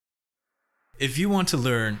If you want to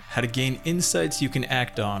learn how to gain insights you can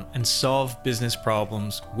act on and solve business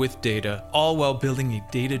problems with data, all while building a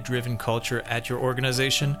data-driven culture at your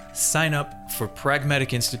organization, sign up for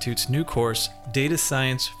Pragmatic Institute's new course, Data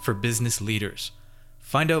Science for Business Leaders.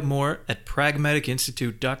 Find out more at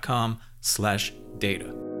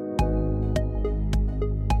pragmaticinstitute.com/data.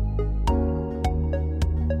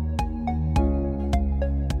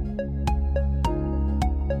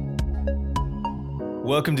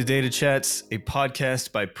 Welcome to Data Chats, a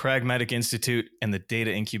podcast by Pragmatic Institute and the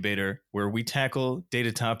Data Incubator, where we tackle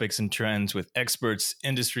data topics and trends with experts,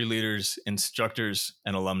 industry leaders, instructors,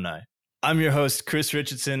 and alumni. I'm your host, Chris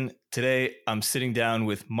Richardson. Today, I'm sitting down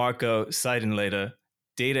with Marco Seidenleder,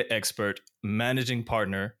 data expert, managing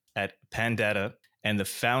partner at Pandata, and the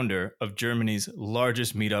founder of Germany's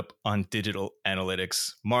largest meetup on digital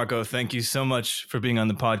analytics. Marco, thank you so much for being on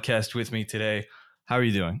the podcast with me today. How are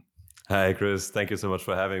you doing? Hi, Chris. Thank you so much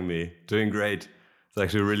for having me. Doing great. It's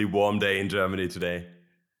actually a really warm day in Germany today.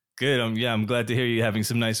 Good. I'm glad to hear you having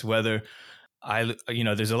some nice weather.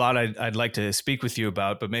 There's a lot I'd like to speak with you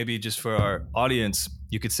about, but maybe just for our audience,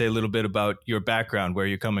 you could say a little bit about your background, where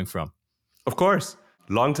you're coming from. Of course.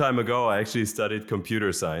 Long time ago, I actually studied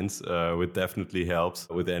computer science, which definitely helps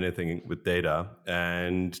with anything with data.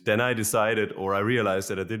 And then I decided, or I realized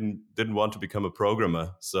that I didn't want to become a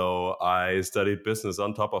programmer. So I studied business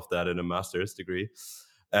on top of that in a master's degree.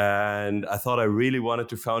 And I thought I really wanted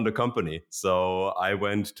to found a company. So I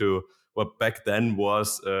went to what back then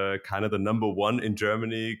was kind of the number one in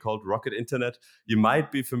Germany, called Rocket Internet. You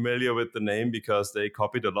might be familiar with the name because they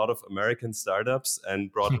copied a lot of American startups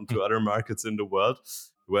and brought them to other markets in the world.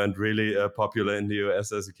 Went really popular in the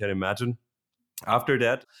US, as you can imagine. After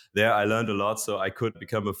that, there I learned a lot, so I could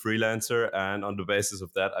become a freelancer. And on the basis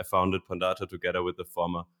of that, I founded Pandata together with a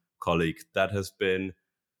former colleague. That has been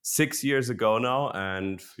 6 years ago now.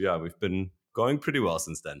 And yeah, we've been going pretty well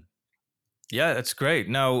since then. Yeah, that's great.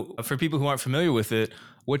 Now, for people who aren't familiar with it,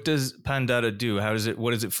 what does Pandata do?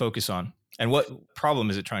 What does it focus on? And what problem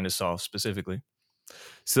is it trying to solve specifically?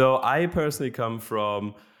 So I personally come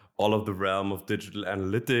from all of the realm of digital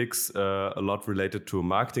analytics, a lot related to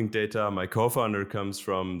marketing data. My co-founder comes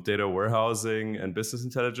from data warehousing and business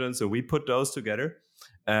intelligence. So we put those together.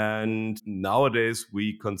 And nowadays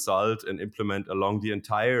we consult and implement along the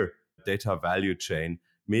entire data value chain,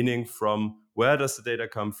 meaning from where does the data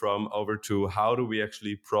come from over to how do we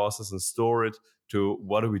actually process and store it, to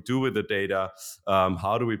what do we do with the data,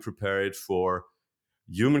 how do we prepare it for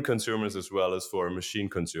human consumers as well as for machine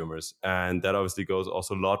consumers. And that obviously goes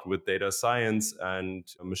also a lot with data science and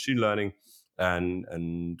machine learning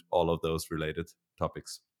and all of those related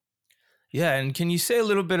topics. Yeah, and can you say a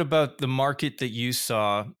little bit about the market that you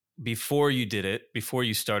saw before you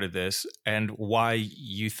started this, and why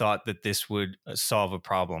you thought that this would solve a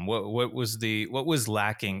problem? What was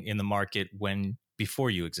lacking in the market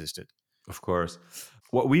before you existed? Of course.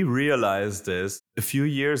 What we realized is a few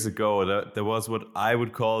years ago that there was what I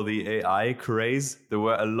would call the AI craze. There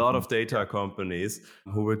were a lot of data companies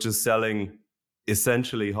who were just selling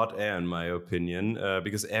essentially hot air, in my opinion,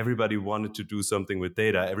 because everybody wanted to do something with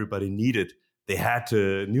data. Everybody they had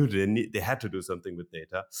to do something with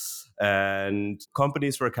data. And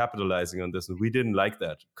companies were capitalizing on this, and we didn't like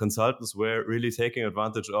that. Consultants were really taking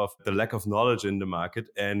advantage of the lack of knowledge in the market,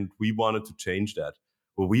 and we wanted to change that.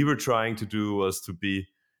 What we were trying to do was to be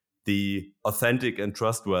the authentic and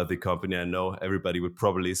trustworthy company. I know everybody would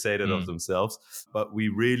probably say that of themselves, but we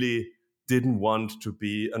really didn't want to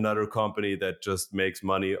be another company that just makes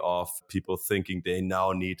money off people thinking they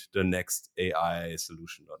now need the next AI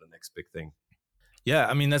solution or the next big thing. Yeah,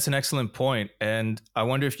 I mean, that's an excellent point. And I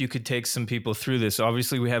wonder if you could take some people through this.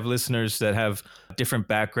 Obviously, we have listeners that have different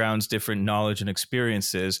backgrounds, different knowledge and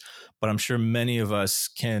experiences, but I'm sure many of us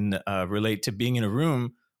can relate to being in a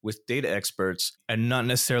room with data experts and not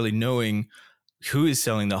necessarily knowing who is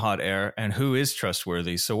selling the hot air and who is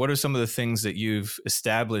trustworthy. So what are some of the things that you've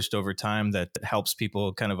established over time that helps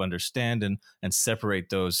people kind of understand and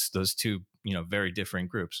separate those two, very different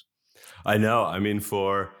groups? I know. I mean,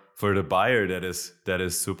 for the buyer, that is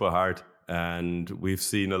super hard. And we've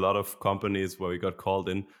seen a lot of companies where we got called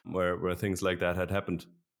in where things like that had happened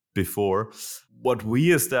before. What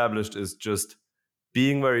we established is just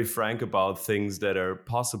being very frank about things that are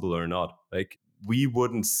possible or not. Like, we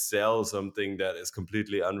wouldn't sell something that is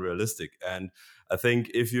completely unrealistic. And I think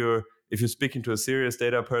if you're speaking to a serious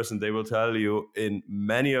data person, they will tell you in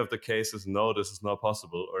many of the cases, no, this is not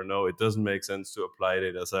possible, or no, it doesn't make sense to apply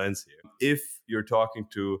data science here. If you're talking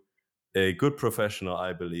to a good professional,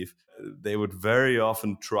 I believe, they would very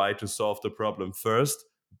often try to solve the problem first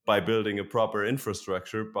by building a proper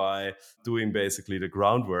infrastructure, by doing basically the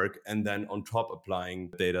groundwork, and then on top applying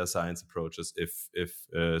data science approaches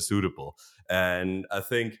if suitable. And I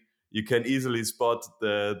think you can easily spot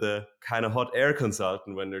the kind of hot air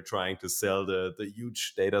consultant when they're trying to sell the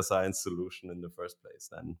huge data science solution in the first place.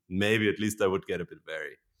 Then maybe at least I would get a bit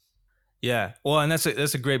wary. Yeah, well, and that's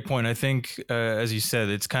a great point. I think, as you said,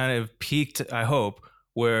 it's kind of peaked. I hope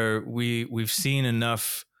where we've seen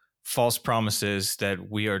enough false promises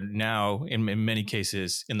that we are now, in many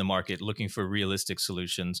cases, in the market looking for realistic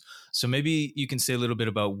solutions. So maybe you can say a little bit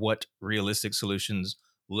about what realistic solutions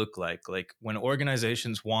look like. Like when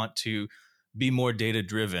organizations want to be more data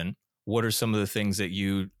driven, what are some of the things that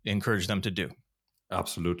you encourage them to do?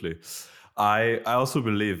 Absolutely. I also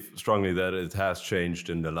believe strongly that it has changed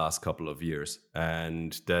in the last couple of years,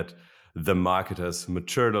 and that the market has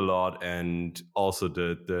matured a lot, and also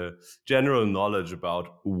the general knowledge about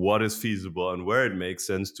what is feasible and where it makes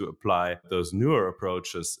sense to apply those newer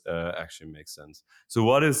approaches actually makes sense. So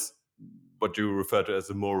what you refer to as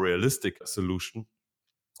a more realistic solution?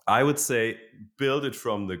 I would say build it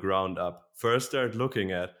from the ground up. First, start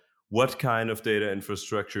looking at what kind of data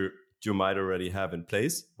infrastructure you might already have in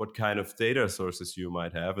place, what kind of data sources you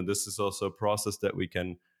might have. And this is also a process that we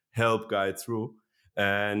can help guide through,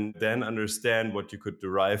 and then understand what you could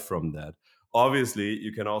derive from that. Obviously,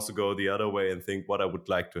 you can also go the other way and think what I would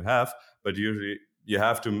like to have, but usually you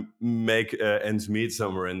have to make ends meet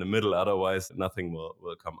somewhere in the middle. Otherwise, nothing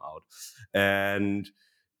will come out. And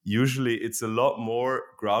usually it's a lot more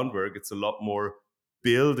groundwork, it's a lot more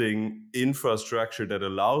building infrastructure that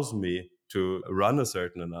allows me to run a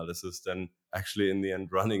certain analysis than actually in the end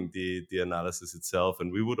running the analysis itself. And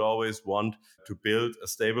we would always want to build a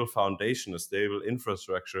stable foundation, a stable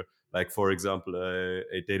infrastructure, like for example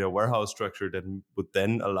a data warehouse structure that would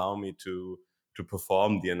then allow me to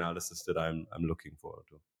perform the analysis that I'm looking forward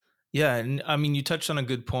to. Yeah, and I mean, you touched on a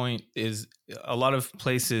good point. Is a lot of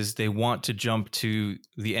places they want to jump to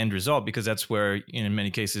the end result because that's where, in many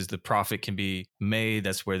cases, the profit can be made.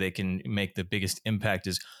 That's where they can make the biggest impact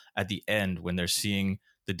is at the end when they're seeing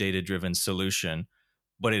the data-driven solution.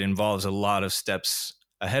 But it involves a lot of steps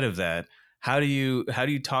ahead of that. How do you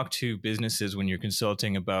talk to businesses when you're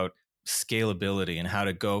consulting about scalability and how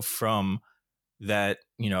to go from that,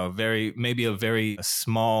 maybe a very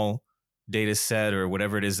small data set or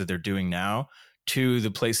whatever it is that they're doing now to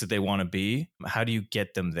the place that they want to be? How do you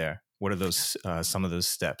get them there? What are those some of those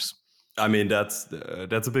steps? I mean, that's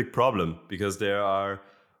a big problem because there are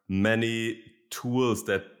many tools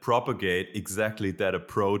that propagate exactly that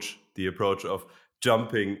approach, the approach of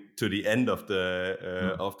jumping to the end of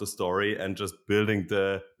the story and just building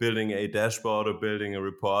a dashboard or building a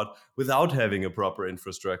report without having a proper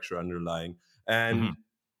infrastructure underlying. Mm-hmm. And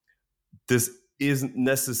this isn't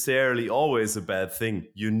necessarily always a bad thing.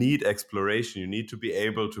 You need exploration. You need to be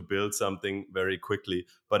able to build something very quickly.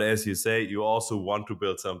 But as you say, you also want to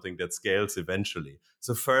build something that scales eventually.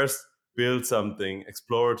 So first, build something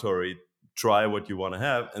exploratory, try what you want to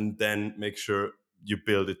have, and then make sure you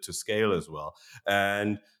build it to scale as well.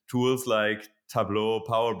 And tools like Tableau,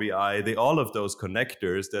 Power BI, they all have those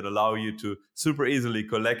connectors that allow you to super easily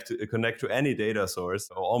connect to any data source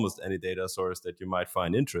or almost any data source that you might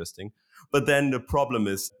find interesting. But then the problem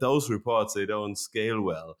is those reports, they don't scale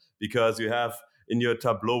well because you have in your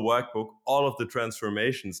Tableau workbook all of the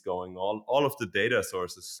transformations going on, all of the data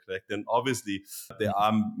sources collected. And obviously, there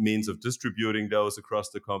are means of distributing those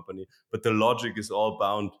across the company, but the logic is all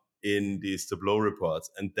bound in these Tableau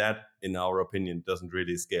reports. And that, in our opinion, doesn't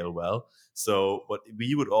really scale well. So what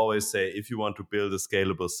we would always say, if you want to build a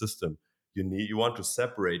scalable system, you want to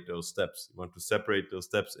separate those steps. You want to separate those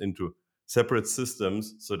steps into separate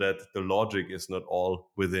systems so that the logic is not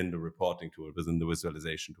all within the reporting tool, within the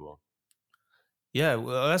visualization tool. Yeah,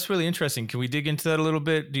 well, that's really interesting. Can we dig into that a little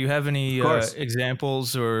bit? Do you have any Of course.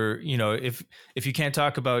 examples, or if you can't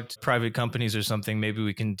talk about private companies or something, maybe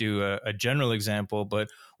we can do a general example. But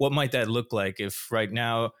what might that look like if right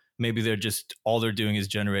now maybe they're just all they're doing is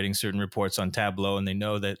generating certain reports on Tableau, and they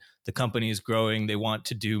know that the company is growing, they want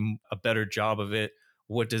to do a better job of it.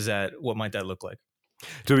 What might that look like?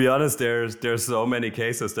 To be honest, there's so many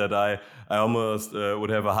cases that I almost would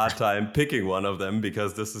have a hard time picking one of them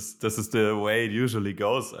because this is the way it usually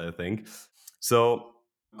goes, I think. So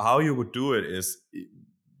how you would do it is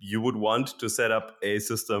you would want to set up a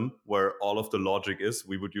system where all of the logic is.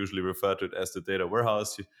 We would usually refer to it as the data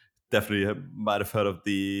warehouse. You definitely might have heard of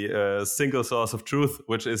the single source of truth,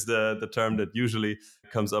 which is the term that usually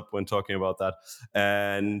comes up when talking about that.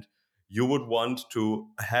 And you would want to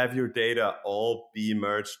have your data all be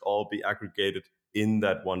merged, all be aggregated in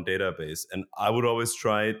that one database. And I would always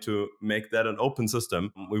try to make that an open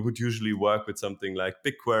system. We would usually work with something like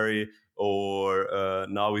BigQuery, or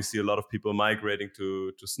now we see a lot of people migrating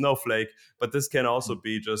to Snowflake. But this can also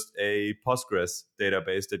be just a Postgres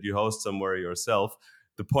database that you host somewhere yourself.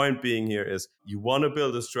 The point being here is you want to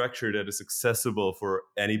build a structure that is accessible for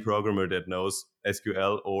any programmer that knows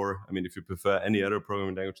SQL, or, I mean, if you prefer any other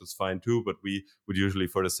programming language, that's fine too. But we would usually,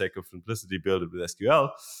 for the sake of simplicity, build it with SQL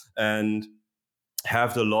and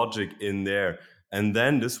have the logic in there. And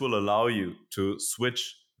then this will allow you to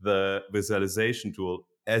switch the visualization tool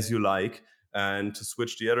as you like, and to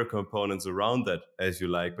switch the other components around that as you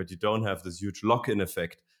like. But you don't have this huge lock-in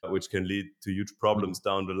effect, which can lead to huge problems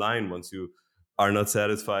down the line once you are not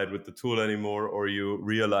satisfied with the tool anymore, or you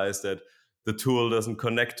realize that the tool doesn't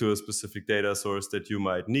connect to a specific data source that you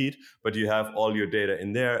might need, but you have all your data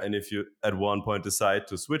in there. And if you at one point decide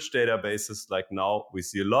to switch databases, like now we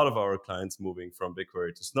see a lot of our clients moving from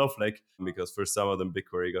BigQuery to Snowflake, because for some of them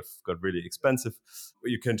BigQuery got really expensive.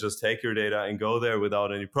 You can just take your data and go there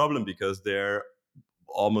without any problem, because they're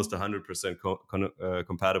almost 100%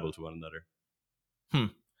 compatible to one another.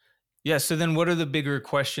 Yeah. So then what are the bigger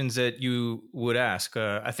questions that you would ask?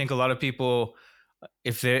 I think a lot of people,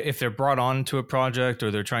 if they're brought on to a project or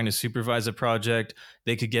they're trying to supervise a project,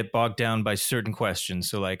 they could get bogged down by certain questions.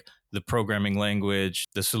 So like the programming language,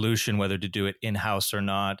 the solution, whether to do it in-house or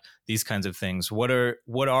not, these kinds of things. What are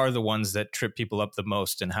the ones that trip people up the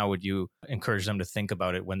most, and how would you encourage them to think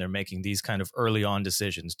about it when they're making these kind of early on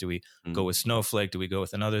decisions? Do we go with Snowflake? Do we go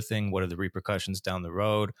with another thing? What are the repercussions down the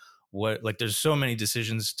road? There's so many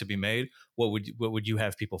decisions to be made. What would you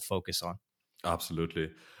have people focus on?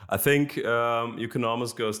 Absolutely. I think you can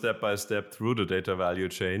almost go step by step through the data value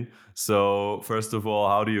chain. So first of all,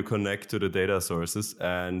 how do you connect to the data sources?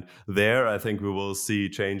 And there, I think we will see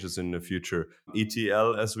changes in the future.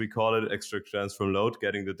 ETL, as we call it, extract, transform, load,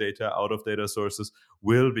 getting the data out of data sources,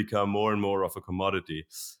 will become more and more of a commodity.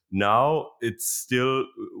 Now, it's still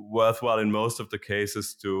worthwhile in most of the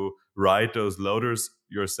cases to write those loaders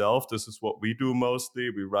yourself. This is what we do mostly.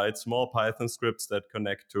 We write small Python scripts that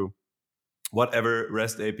connect to whatever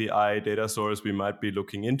REST API data source we might be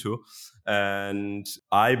looking into. And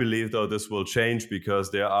I believe, though, this will change,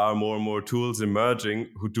 because there are more and more tools emerging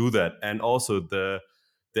who do that. And also the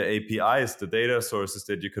APIs, the data sources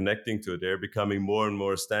that you're connecting to, they're becoming more and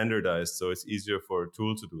more standardized. So it's easier for a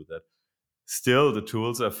tool to do that. Still, the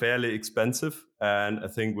tools are fairly expensive, and I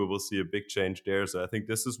think we will see a big change there. So I think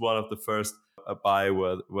this is one of the first buy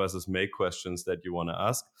versus make questions that you want to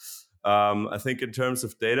ask. I think in terms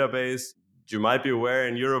of database, you might be aware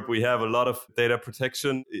in Europe we have a lot of data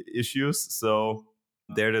protection issues. So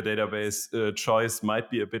there the database choice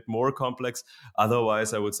might be a bit more complex.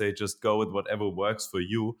 Otherwise, I would say just go with whatever works for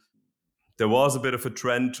you. There was a bit of a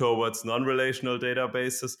trend towards non-relational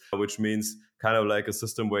databases, which means kind of like a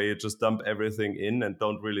system where you just dump everything in and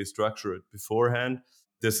don't really structure it beforehand.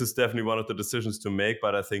 This is definitely one of the decisions to make,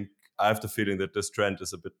 but I think I have the feeling that this trend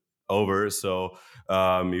is a bit over. So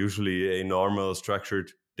usually a normal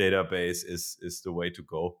structured database is the way to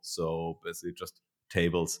go. So basically just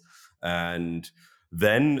tables. And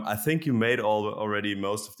then I think you made already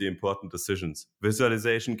most of the important decisions.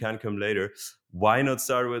 Visualization can come later. Why not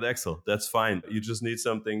start with Excel? That's fine. You just need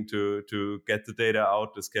something to get the data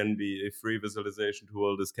out. This can be a free visualization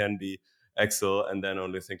tool. This can be Excel, and then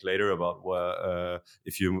only think later about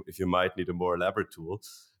if you might need a more elaborate tool.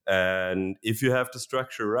 And if you have the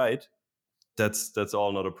structure right, that's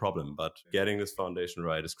all not a problem. But getting this foundation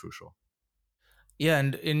right is crucial. Yeah,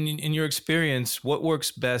 and in your experience, what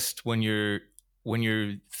works best when you're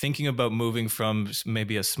thinking about moving from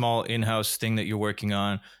maybe a small in-house thing that you're working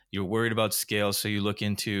on, you're worried about scale, so you look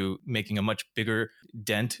into making a much bigger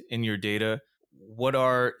dent in your data. What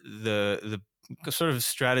are the sort of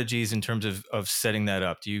strategies in terms of setting that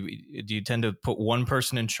up? Do you tend to put one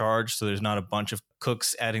person in charge so there's not a bunch of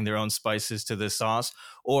cooks adding their own spices to the sauce,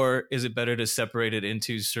 or is it better to separate it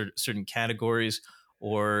into certain categories,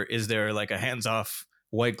 or is there like a hands-off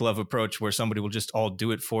white glove approach where somebody will just all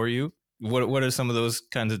do it for you? What are some of those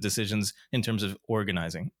kinds of decisions in terms of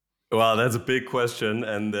organizing? Well, that's a big question,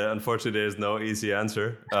 and unfortunately, there's no easy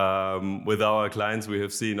answer. With our clients, we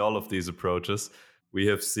have seen all of these approaches. We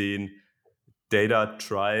have seen data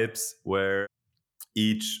tribes where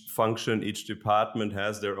each function, each department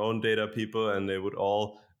has their own data people, and they would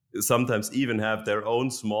all sometimes even have their own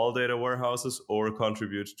small data warehouses or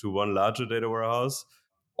contribute to one larger data warehouse.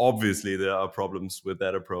 Obviously, there are problems with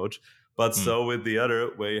that approach. But so with the other,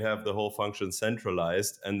 where you have the whole function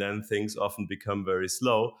centralized, and then things often become very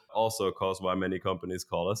slow. Also, a cause why many companies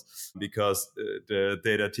call us, because the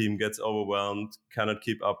data team gets overwhelmed, cannot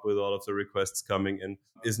keep up with all of the requests coming in,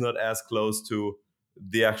 is not as close to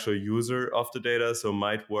the actual user of the data, so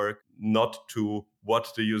might work not to what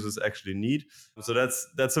the users actually need. So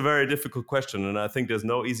that's a very difficult question, and I think there's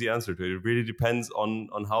no easy answer to it. It really depends on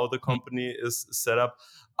how the company is set up.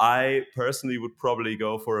 I personally would probably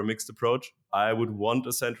go for a mixed approach. I would want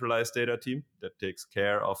a centralized data team that takes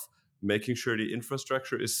care of making sure the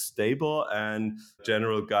infrastructure is stable and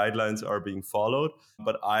general guidelines are being followed.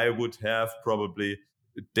 But I would have probably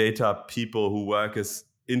data people who work as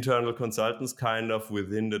internal consultants kind of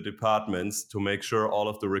within the departments to make sure all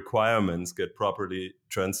of the requirements get properly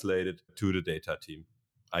translated to the data team.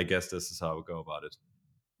 I guess this is how we go about it.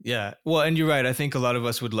 Yeah. Well, and you're right. I think a lot of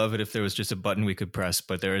us would love it if there was just a button we could press,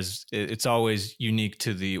 but it's always unique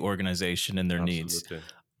to the organization and their needs.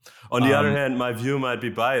 On the other hand, my view might be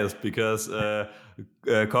biased because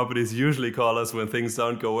companies usually call us when things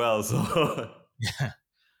don't go well. So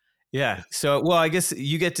yeah. So, well, I guess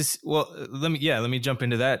you get to, let me jump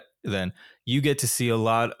into that then. You get to see a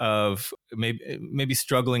lot of maybe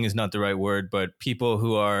struggling is not the right word, but people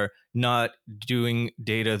who are not doing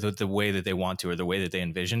data the way that they want to, or the way that they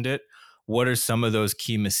envisioned it. What are some of those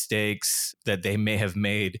key mistakes that they may have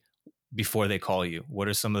made before they call you? What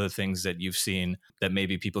are some of the things that you've seen that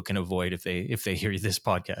maybe people can avoid if they hear this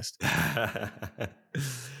podcast?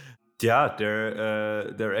 Yeah,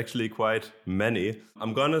 there are actually quite many.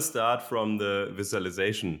 I'm going to start from the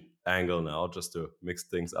visualization angle now, just to mix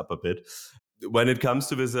things up a bit. When it comes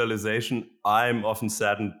to visualization, I'm often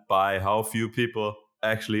saddened by how few people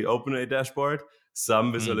actually open a dashboard.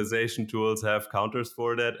 Some visualization tools have counters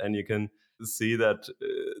for that, and you can see that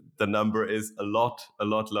the number is a lot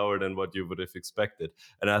lower than what you would have expected.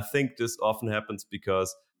 And I think this often happens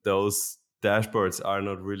because those dashboards are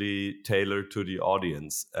not really tailored to the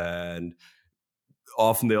audience, and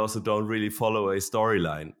often they also don't really follow a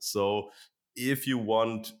storyline. So if you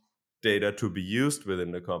want data to be used within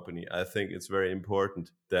the company, I think it's very important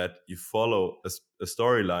that you follow a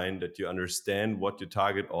storyline, that you understand what your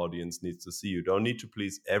target audience needs to see. You don't need to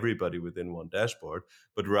please everybody within one dashboard,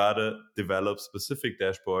 but rather develop specific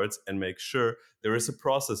dashboards and make sure there is a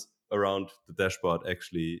process around the dashboard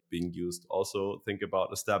actually being used. Also think about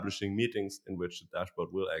establishing meetings in which the dashboard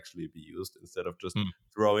will actually be used instead of just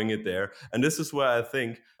throwing it there. And this is where I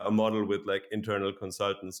think a model with like internal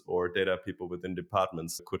consultants or data people within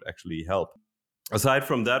departments could actually help. Aside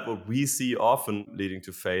from that, what we see often leading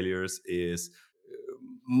to failures is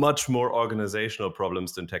much more organizational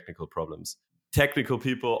problems than technical problems. Technical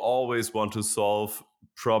people always want to solve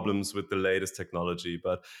problems with the latest technology.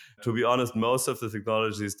 But to be honest, most of the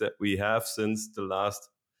technologies that we have since the last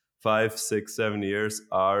 5, 6, 7 years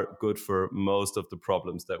are good for most of the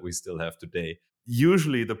problems that we still have today.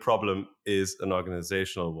 Usually the problem is an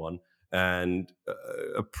organizational one, and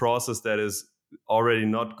a process that is already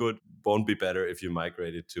not good won't be better if you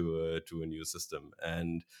migrate it to a new system.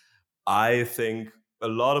 And I think a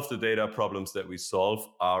lot of the data problems that we solve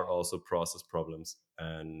are also process problems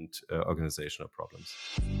and organizational problems.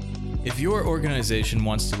 If your organization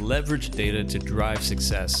wants to leverage data to drive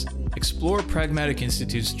success, explore Pragmatic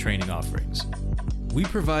Institute's training offerings. We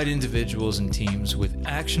provide individuals and teams with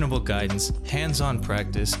actionable guidance, hands-on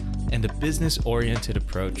practice, and a business-oriented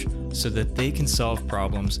approach so that they can solve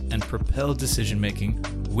problems and propel decision-making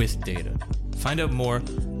with data. Find out more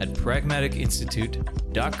at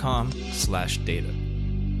pragmaticinstitute.com/data.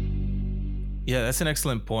 Yeah, that's an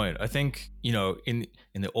excellent point. I think, in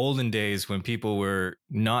the olden days when people were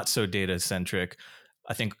not so data centric,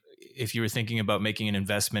 I think if you were thinking about making an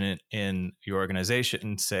investment in your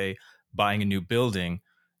organization, say buying a new building,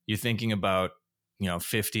 you're thinking about,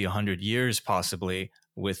 50, 100 years possibly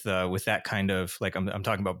with that kind of, like, I'm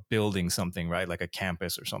talking about building something, right? Like a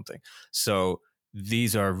campus or something. So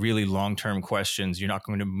these are really long-term questions. You're not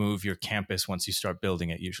going to move your campus once you start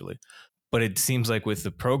building it usually. But it seems like with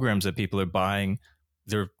the programs that people are buying,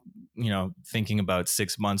 they're, thinking about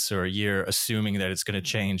 6 months or a year, assuming that it's going to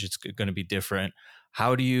change, it's going to be different.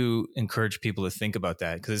 How do you encourage people to think about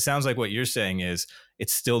that? Because it sounds like what you're saying is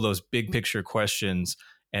it's still those big picture questions.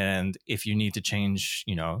 And if you need to change,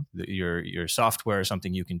 your software or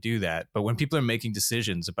something, you can do that. But when people are making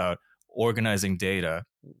decisions about organizing data,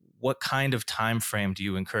 what kind of time frame do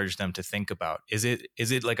you encourage them to think about? Is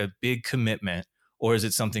it like a big commitment, or is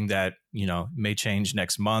it something that, may change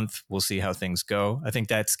next month? We'll see how things go. I think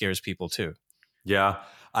that scares people too. Yeah,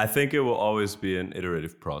 I think it will always be an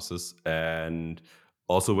iterative process. And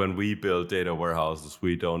Also, when we build data warehouses,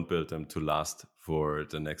 we don't build them to last for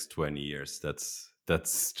the next 20 years.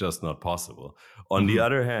 That's just not possible. On the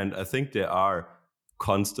other hand, I think there are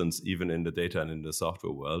constants even in the data and in the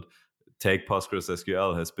software world. Take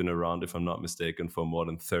PostgreSQL has been around, if I'm not mistaken, for more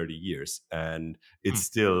than 30 years, and it's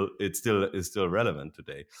still relevant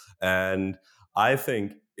today. And I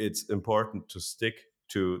think it's important to stick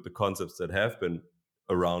to the concepts that have been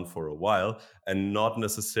around for a while and not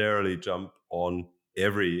necessarily jump on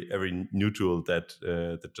every new tool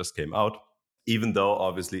that just came out, even though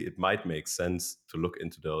obviously it might make sense to look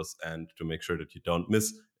into those and to make sure that you don't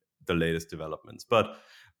miss the latest developments. But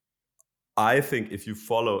I think if you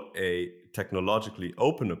follow a technologically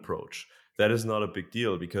open approach, that is not a big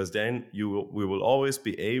deal, because then we will always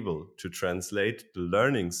be able to translate the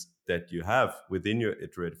learnings that you have within your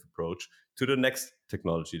iterative approach to the next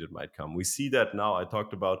technology that might come. We see that now. I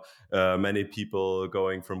talked about many people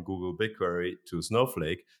going from Google BigQuery to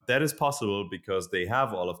Snowflake. That is possible because they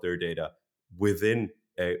have all of their data within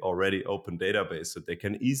a already open database, so they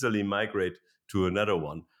can easily migrate to another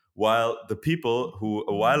one. While the people who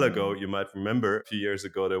a while ago, you might remember a few years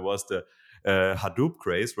ago, there was the Hadoop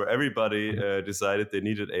craze where everybody decided they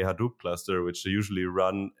needed a Hadoop cluster, which they usually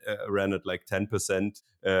ran at like 10%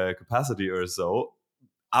 capacity or so.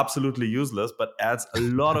 Absolutely useless, but adds a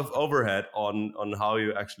lot of overhead on how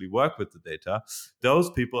you actually work with the data. Those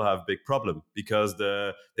people have a big problem because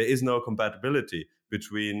there is no compatibility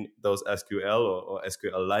between those SQL or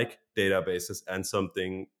SQL-like databases and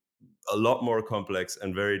something a lot more complex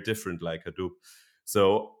and very different like Hadoop.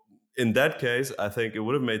 So in that case, I think it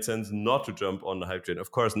would have made sense not to jump on the hype train.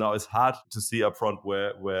 Of course, now it's hard to see upfront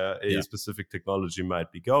where a specific technology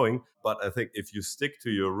might be going. But I think if you stick to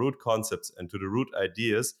your root concepts and to the root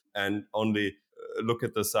ideas and only look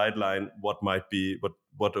at the sideline, what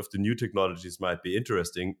of the new technologies might be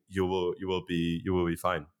interesting, you will be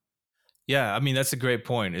fine. Yeah, I mean, that's a great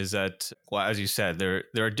point, is that, well, as you said, there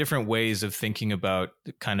are different ways of thinking about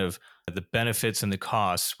kind of the benefits and the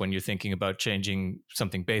costs when you're thinking about changing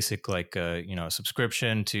something basic like a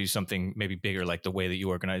subscription to something maybe bigger like the way that you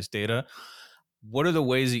organize data. What are the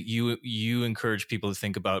ways that you encourage people to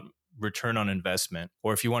think about return on investment?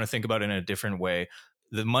 Or if you want to think about it in a different way,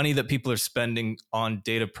 the money that people are spending on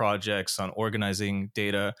data projects, on organizing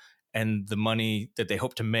data, and the money that they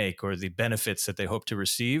hope to make or the benefits that they hope to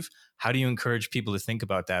receive, how do you encourage people to think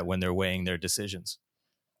about that when they're weighing their decisions?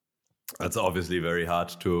 That's obviously very hard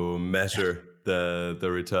to measure the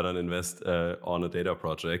return on invest on a data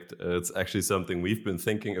project. It's actually something we've been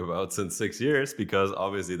thinking about since 6 years, because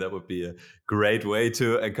obviously that would be a great way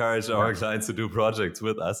to encourage our clients to do projects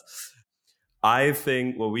with us. I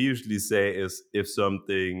think what we usually say is if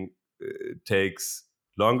something takes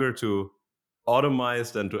longer to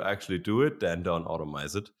automate than to actually do it, then don't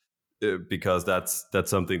automate it. Because that's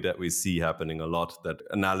something that we see happening a lot, that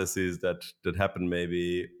analyses that happen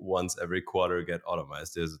maybe once every quarter get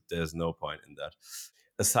automated. There's no point in that.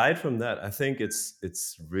 Aside from that, I think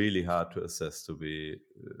it's really hard to assess, to be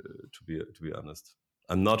honest.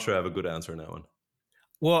 I'm not sure I have a good answer on that one.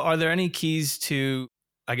 Well, are there any keys to,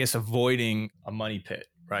 I guess, avoiding a money pit,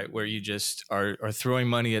 right? Where you just are throwing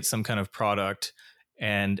money at some kind of product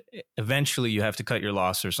and eventually you have to cut your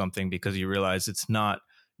loss or something because you realize it's not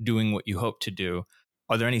doing what you hope to do.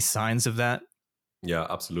 Are there any signs of that? Yeah,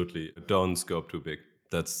 absolutely. Don't scope too big.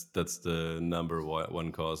 That's the number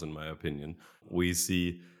one cause, in my opinion. We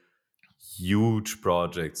see huge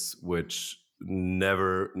projects which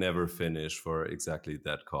never finish for exactly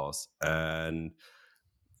that cause, and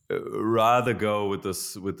rather go with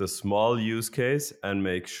the small use case and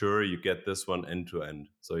make sure you get this one end to end.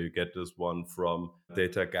 So you get this one from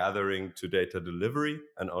data gathering to data delivery,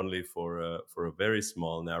 and only for a very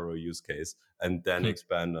small narrow use case, and then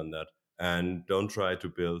expand on that. And don't try to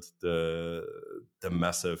build the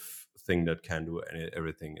massive thing that can do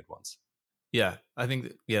everything at once. Yeah, I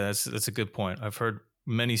think that's a good point. I've heard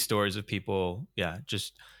many stories of people,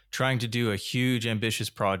 just trying to do a huge ambitious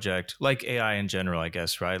project like AI in general, I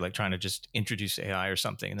guess, right? Like trying to just introduce AI or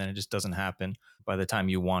something, and then it just doesn't happen by the time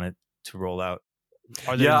you want it to roll out.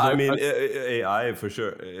 I mean, AI for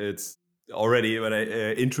sure. It's already when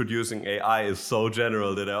introducing AI is so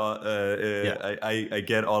general that I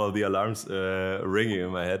get all of the alarms ringing in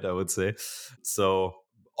my head, I would say. So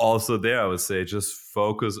also there, I would say just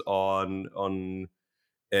focus on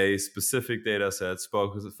a specific data set,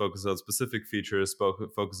 focus on specific features,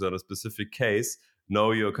 focus on a specific case,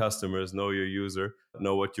 know your customers, know your user,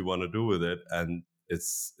 know what you want to do with it, and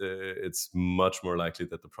it's much more likely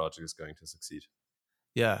that the project is going to succeed.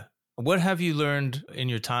 Yeah. What have you learned in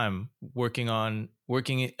your time working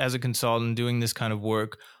as a consultant, doing this kind of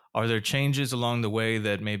work Are there changes along the way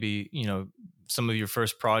that maybe, some of your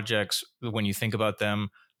first projects, when you think about them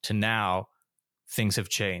to now, things have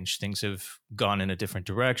changed, things have gone in a different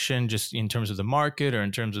direction, just in terms of the market or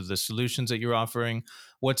in terms of the solutions that you're offering?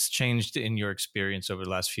 What's changed in your experience over the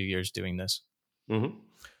last few years doing this? Hmm.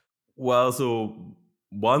 Well, so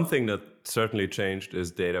one thing that certainly changed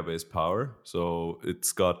is database power. So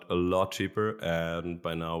it's got a lot cheaper, and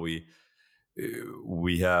by now we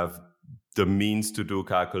have the means to do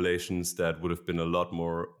calculations that would have been a lot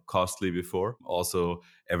more costly before. Also,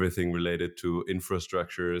 everything related to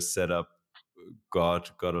infrastructure setup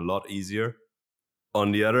got a lot easier.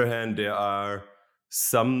 On the other hand, there are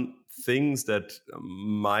some things that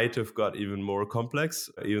might have got even more complex,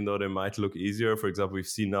 even though they might look easier. For example, we've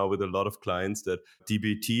seen now with a lot of clients that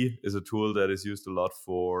dbt is a tool that is used a lot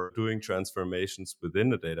for doing transformations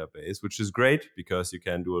within a database, which is great because you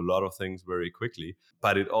can do a lot of things very quickly,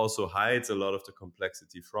 but it also hides a lot of the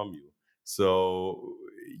complexity from you. So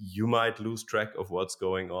you might lose track of what's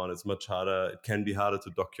going on. It's much harder. It can be harder to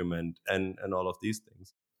document and all of these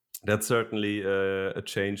things. That's certainly a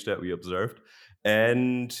change that we observed.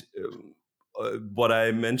 And what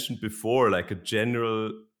I mentioned before, like a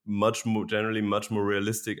generally much more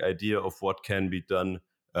realistic idea of what can be done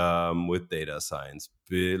with data science.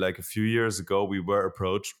 Like a few years ago, we were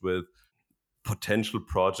approached with potential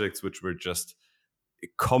projects which were just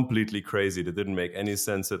completely crazy. That didn't make any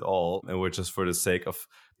sense at all, and were just for the sake of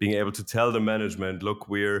being able to tell the management, "Look,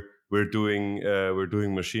 we're doing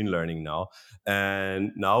machine learning now."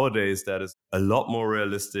 And nowadays, that is a lot more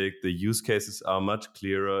realistic. The use cases are much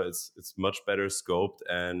clearer. It's much better scoped,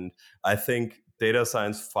 and I think data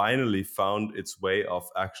science finally found its way of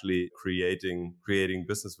actually creating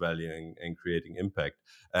business value and creating impact.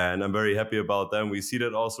 And I'm very happy about that. We see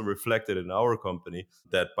that also reflected in our company,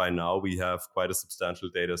 that by now we have quite a substantial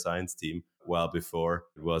data science team. While before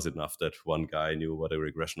it was enough that one guy knew what a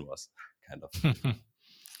regression was, kind of.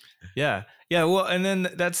 Yeah. Yeah. Well, and then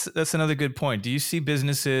that's another good point. Do you see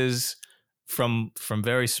businesses from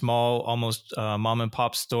very small, almost mom and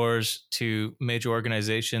pop stores to major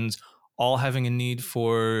organizations all having a need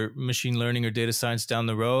for machine learning or data science down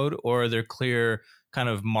the road, or are there clear kind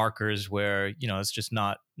of markers where, it's just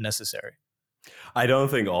not necessary? I don't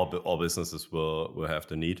think all businesses will have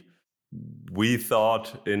the need. We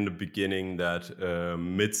thought in the beginning that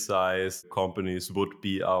mid-sized companies would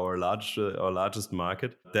be our largest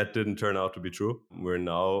market. That didn't turn out to be true. We're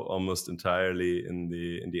now almost entirely in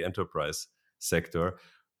the enterprise sector.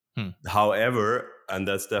 However, and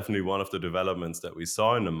that's definitely one of the developments that we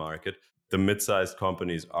saw in the market, the mid-sized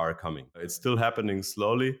companies are coming. It's still happening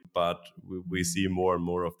slowly, but we see more and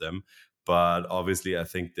more of them. But obviously, I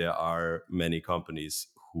think there are many companies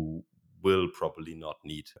who will probably not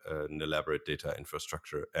need an elaborate data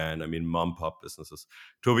infrastructure. And I mean, mom-pop businesses,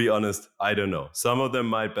 to be honest, I don't know. Some of them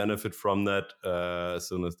might benefit from that as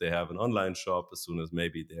soon as they have an online shop, as soon as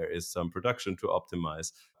maybe there is some production to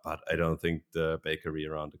optimize. But I don't think the bakery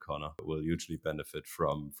around the corner will hugely benefit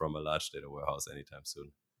from a large data warehouse anytime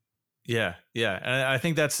soon. Yeah, yeah, and I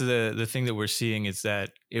think that's the thing that we're seeing is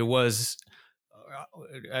that it was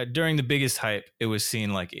during the biggest hype, it was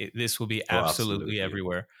seen like this will be Oh, absolutely absolutely.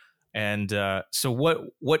 everywhere. And so,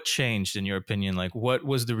 what changed in your opinion? Like, what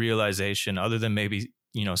was the realization, other than maybe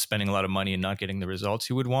spending a lot of money and not getting the results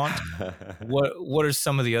you would want? What are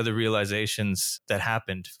some of the other realizations that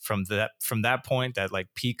happened from that point, that like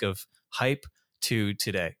peak of hype to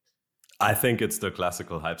today? I think it's the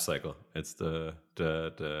classical hype cycle. It's the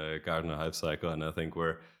Gartner hype cycle, and I think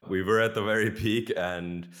we were at the very peak,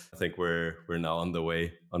 and I think we're now on the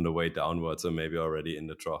way downwards, or maybe already in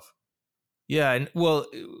the trough. Yeah, and well,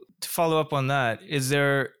 to follow up on that, is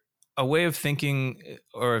there a way of thinking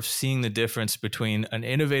or of seeing the difference between an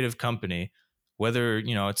innovative company, whether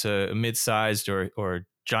it's a mid-sized or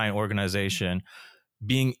giant organization,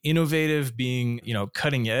 being innovative, being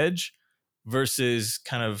cutting edge, versus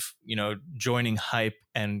kind of joining hype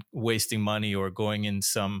and wasting money or going in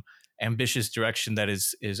some ambitious direction that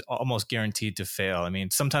is almost guaranteed to fail? I mean,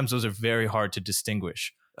 sometimes those are very hard to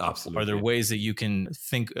distinguish. Are there Absolutely. ways that you can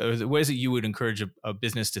think, or the ways that you would encourage a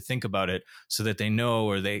business to think about it so that they know,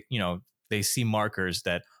 or they see markers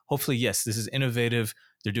that hopefully, yes, this is innovative,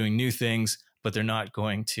 they're doing new things, but they're not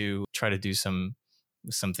going to try to do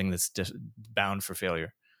something that's just bound for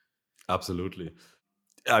failure? Absolutely.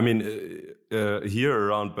 I mean, here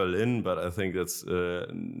around Berlin, but I think that's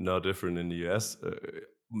no different in the US.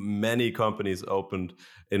 Many companies opened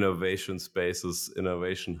innovation spaces,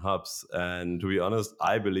 innovation hubs, and to be honest,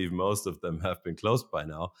 I believe most of them have been closed by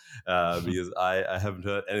now because I haven't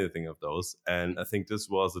heard anything of those. And I think this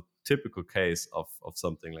was a typical case of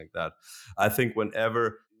something like that. I think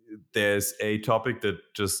whenever there's a topic that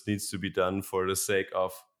just needs to be done for the sake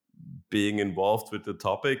of being involved with the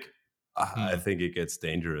topic, I Hmm. think it gets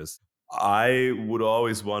dangerous. I would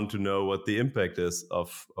always want to know what the impact is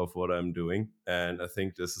of what I'm doing, and I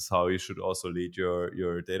think this is how you should also lead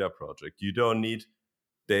your data project. You don't need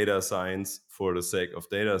data science for the sake of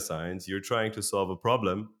data science. You're trying to solve a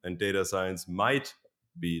problem, and data science might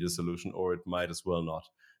be the solution, or it might as well not.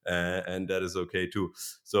 And that is okay too.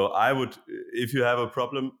 So I would, if you have a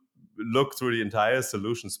problem, look through the entire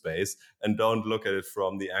solution space and don't look at it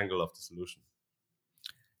from the angle of the solution.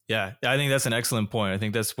 Yeah, I think that's an excellent point. I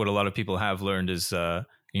think that's what a lot of people have learned is,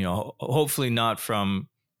 hopefully not from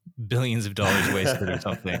billions of dollars wasted or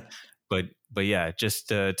something, but yeah, just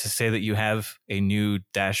to say that you have a new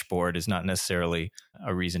dashboard is not necessarily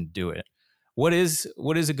a reason to do it. What is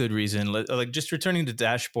a good reason? Like just returning to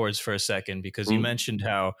dashboards for a second, because you Mm, mentioned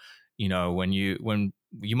how when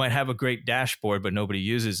you might have a great dashboard but nobody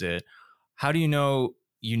uses it. How do you know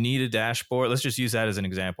you need a dashboard? Let's just use that as an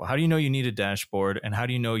example. How do you know you need a dashboard, and how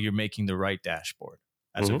do you know you're making the right dashboard?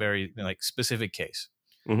 That's a mhm, very like specific case.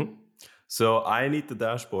 mhm. So I need the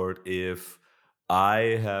dashboard if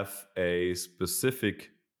I have a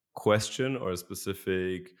specific question or a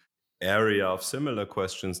specific area of similar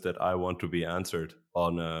questions that I want to be answered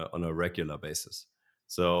on a regular basis.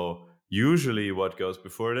 So usually what goes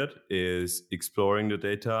before that is exploring the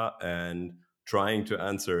data and trying to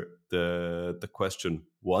answer the question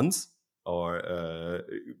once, or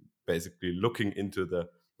basically looking into the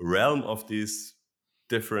realm of these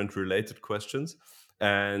different related questions,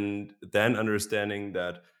 and then understanding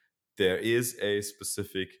that there is a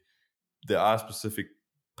specific there are specific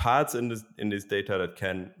parts in this data that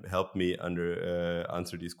can help me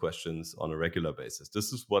answer these questions on a regular basis.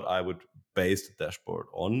 This is what I would base the dashboard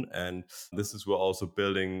on, and this is where also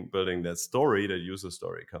building that story, that user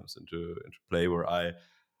story, comes into play, where I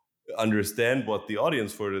understand what the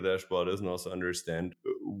audience for the dashboard is and also understand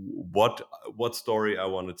what story I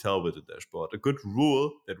want to tell with the dashboard. A good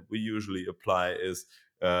rule that we usually apply is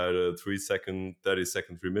the 3-second,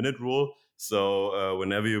 30-second, 3-minute rule. So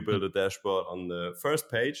whenever you build a dashboard on the first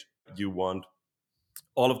page, you want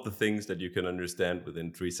all of the things that you can understand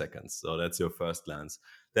within 3 seconds. So that's your first glance.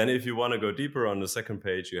 Then if you want to go deeper on the second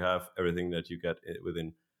page, you have everything that you get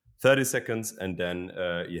within 30 seconds. And then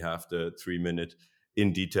you have the 3-minute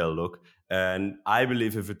in detail look. And I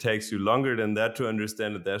believe if it takes you longer than that to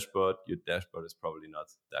understand the dashboard, your dashboard is probably not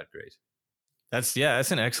that great. That's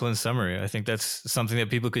an excellent summary. I think that's something that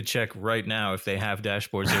people could check right now if they have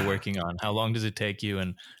dashboards they're working on. How long does it take you,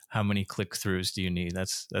 and how many click throughs do you need?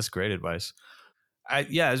 That's great advice.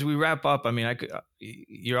 As we wrap up, I mean,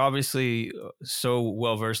 you're obviously so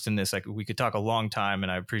well versed in this. Like, we could talk a long time,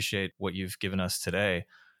 and I appreciate what you've given us today.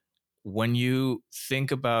 When you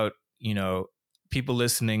think about, people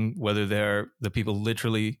listening, whether they're the people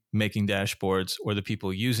literally making dashboards or the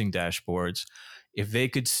people using dashboards, if they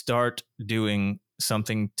could start doing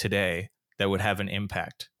something today that would have an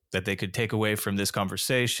impact, that they could take away from this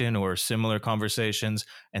conversation or similar conversations,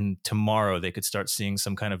 and tomorrow they could start seeing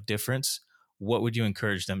some kind of difference, what would you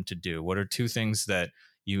encourage them to do? What are two things that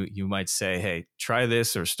you might say, hey, try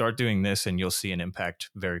this or start doing this, and you'll see an impact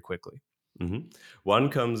very quickly? Mhm. One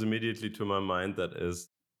comes immediately to my mind, that is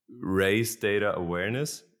raise data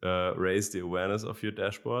awareness, raise the awareness of your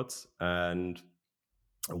dashboards. And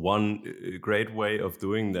one great way of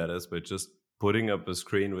doing that is by just putting up a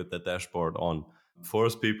screen with the dashboard on.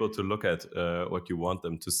 Force people to look at what you want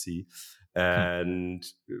them to see. And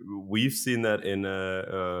we've seen that in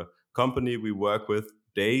a company we work with.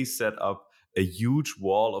 They set up a huge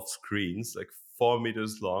wall of screens, like 4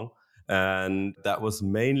 meters long. And that was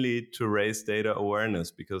mainly to raise data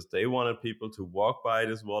awareness, because they wanted people to walk by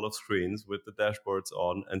this wall of screens with the dashboards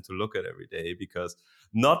on and to look at every day, because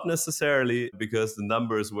not necessarily because the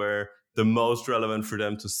numbers were the most relevant for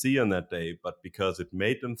them to see on that day, but because it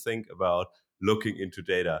made them think about looking into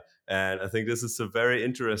data. And I think this is a very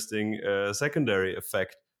interesting secondary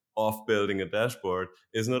effect of building a dashboard,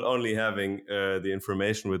 is not only having the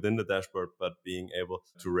information within the dashboard, but being able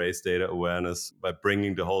to raise data awareness by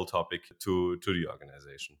bringing the whole topic to the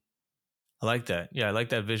organization. I like that. Yeah, I like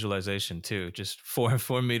that visualization too. Just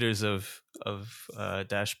four meters of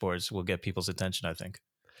dashboards will get people's attention, I think.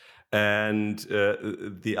 And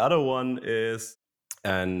the other one is,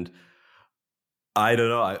 and I don't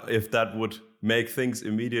know if that would make things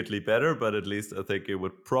immediately better, but at least I think it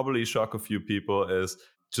would probably shock a few people, is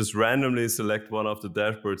just randomly select one of the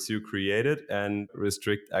dashboards you created and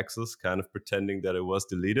restrict access, kind of pretending that it was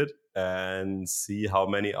deleted, and see how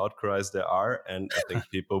many outcries there are. And I think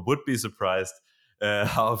people would be surprised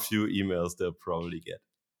how few emails they'll probably get.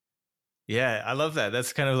 Yeah, I love that.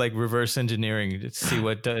 That's kind of like reverse engineering to see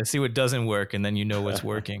what doesn't work, and then you know what's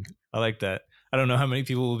working. I like that. I don't know how many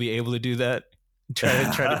people will be able to do that. Try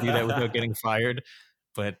to do that without getting fired,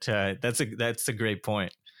 but that's a great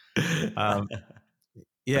point. Um,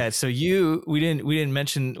 yeah. So we didn't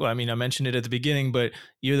mention. Well, I mean, I mentioned it at the beginning, but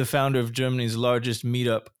you're the founder of Germany's largest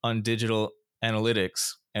meetup on digital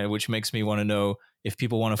analytics, and which makes me want to know if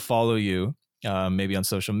people want to follow you, maybe on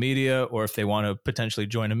social media, or if they want to potentially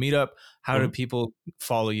join a meetup. How do Mhm. people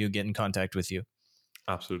follow you, get in contact with you?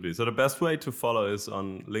 Absolutely. So the best way to follow is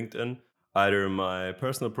on LinkedIn, either my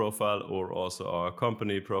personal profile or also our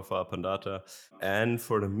company profile, Pandata. And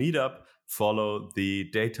for the meetup, follow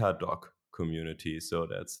the Datadoc community. So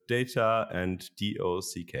that's data and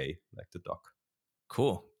DOCK, like the doc.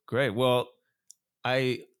 Cool, great. Well,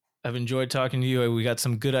 I have enjoyed talking to you. We got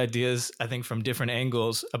some good ideas, I think, from different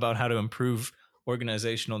angles about how to improve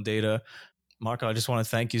organizational data. Marco, I just want to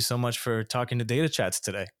thank you so much for talking to Data Chats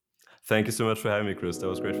today. Thank you so much for having me, Chris. That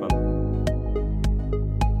was great fun.